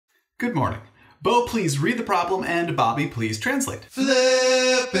Good morning. Bo, please read the problem, and Bobby, please translate.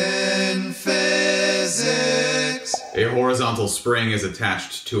 Flippin' physics. A horizontal spring is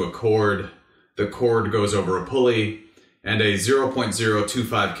attached to a cord. The cord goes over a pulley, and a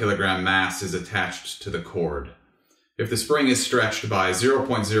 0.025 kilogram mass is attached to the cord. If the spring is stretched by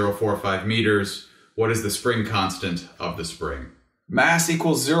 0.045 meters, what is the spring constant of the spring? Mass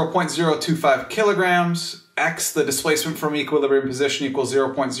equals 0.025 kilograms, x, the displacement from equilibrium position, equals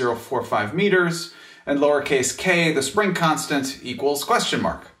 0.045 meters, and lowercase k, the spring constant, equals question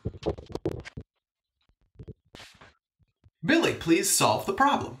mark. Billy, please solve the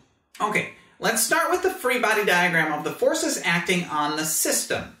problem. Okay, let's start with the free body diagram of the forces acting on the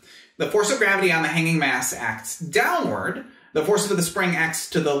system. The force of gravity on the hanging mass acts downward. The force of the spring acts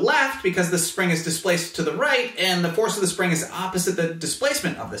to the left because the spring is displaced to the right, and the force of the spring is opposite the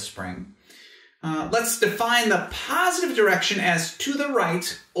displacement of the spring. Let's define the positive direction as to the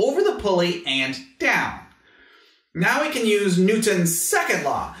right, over the pulley, and down. Now we can use Newton's second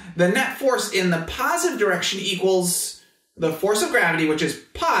law. The net force in the positive direction equals the force of gravity, which is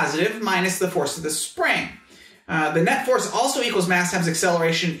positive, minus the force of the spring. The net force also equals mass times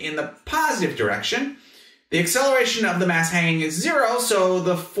acceleration in the positive direction. The acceleration of the mass hanging is 0, so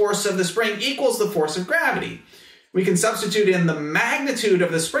the force of the spring equals the force of gravity. We can substitute in the magnitude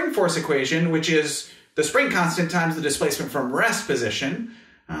of the spring force equation, which is the spring constant times the displacement from rest position.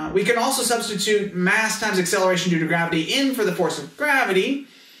 We can also substitute mass times acceleration due to gravity in for the force of gravity,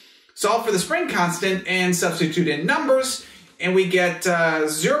 solve for the spring constant, and substitute in numbers, and we get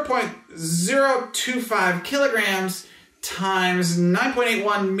 0.025 kilograms times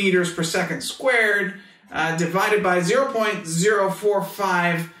 9.81 meters per second squared, divided by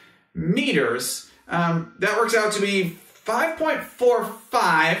 0.045 meters. That works out to be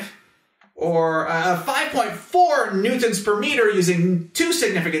 5.45 or 5.4 newtons per meter using two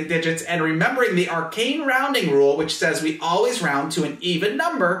significant digits and remembering the arcane rounding rule, which says we always round to an even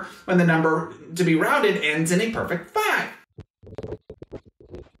number when the number to be rounded ends in a perfect 5.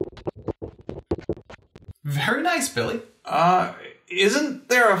 Very nice, Billy. Isn't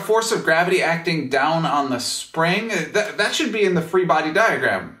there a force of gravity acting down on the spring? That should be in the free body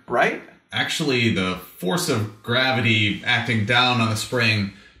diagram, right? Actually, the force of gravity acting down on the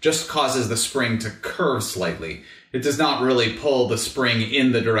spring just causes the spring to curve slightly. It does not really pull the spring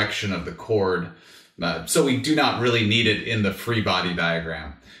in the direction of the cord, so we do not really need it in the free body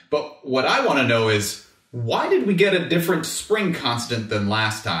diagram. But what I want to know is, why did we get a different spring constant than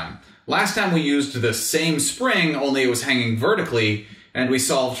last time? Last time we used the same spring, only it was hanging vertically, and we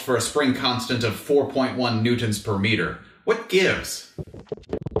solved for a spring constant of 4.1 newtons per meter. What gives?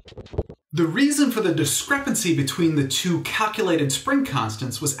 The reason for the discrepancy between the two calculated spring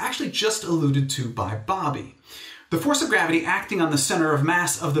constants was actually just alluded to by Bobby. The force of gravity acting on the center of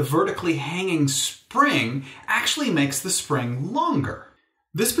mass of the vertically hanging spring actually makes the spring longer.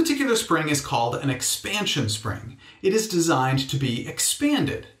 This particular spring is called an expansion spring. It is designed to be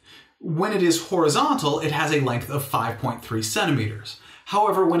expanded. When it is horizontal, it has a length of 5.3 centimeters.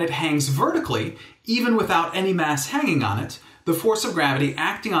 However, when it hangs vertically, even without any mass hanging on it, the force of gravity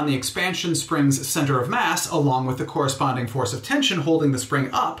acting on the expansion spring's center of mass, along with the corresponding force of tension holding the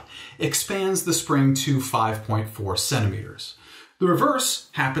spring up, expands the spring to 5.4 centimeters. The reverse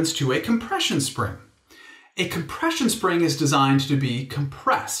happens to a compression spring. A compression spring is designed to be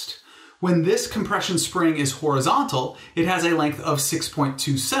compressed. When this compression spring is horizontal, it has a length of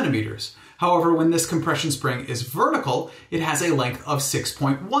 6.2 centimeters. However, when this compression spring is vertical, it has a length of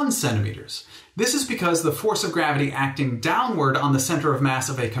 6.1 centimeters. This is because the force of gravity acting downward on the center of mass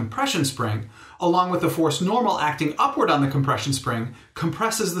of a compression spring, along with the force normal acting upward on the compression spring,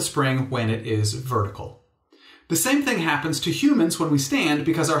 compresses the spring when it is vertical. The same thing happens to humans when we stand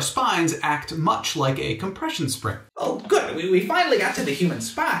because our spines act much like a compression spring. Oh, good. We finally got to the human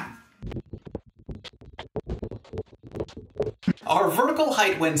spine. Our vertical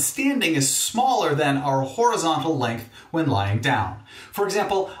height when standing is smaller than our horizontal length when lying down. For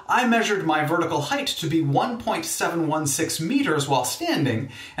example, I measured my vertical height to be 1.716 meters while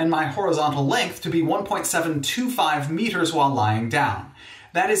standing, and my horizontal length to be 1.725 meters while lying down.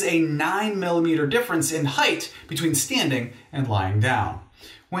 That is a 9 millimeter difference in height between standing and lying down.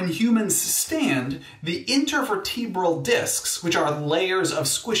 When humans stand, the intervertebral discs, which are layers of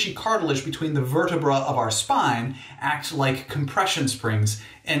squishy cartilage between the vertebra of our spine, act like compression springs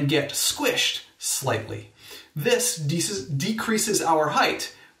and get squished slightly. This decreases our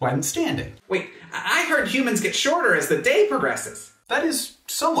height when standing. Wait, I heard humans get shorter as the day progresses. That is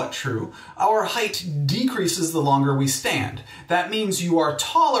somewhat true. Our height decreases the longer we stand. That means you are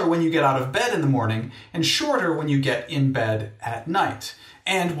taller when you get out of bed in the morning and shorter when you get in bed at night.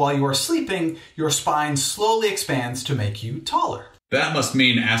 And while you are sleeping, your spine slowly expands to make you taller. That must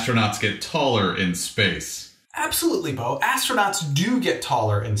mean astronauts get taller in space. Absolutely, Bo. Astronauts do get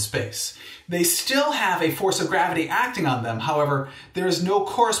taller in space. They still have a force of gravity acting on them. However, there is no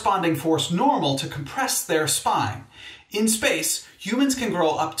corresponding force normal to compress their spine. In space, humans can grow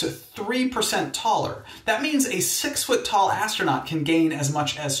up to 3% taller. That means a 6-foot-tall astronaut can gain as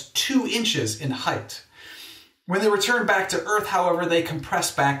much as 2 inches in height. When they return back to Earth, however, they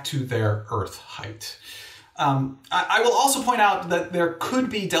compress back to their Earth height. I will also point out that there could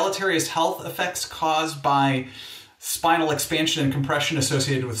be deleterious health effects caused by spinal expansion and compression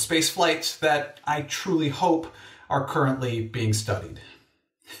associated with spaceflight that I truly hope are currently being studied.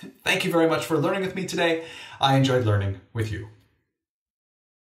 Thank you very much for learning with me today. I enjoyed learning with you.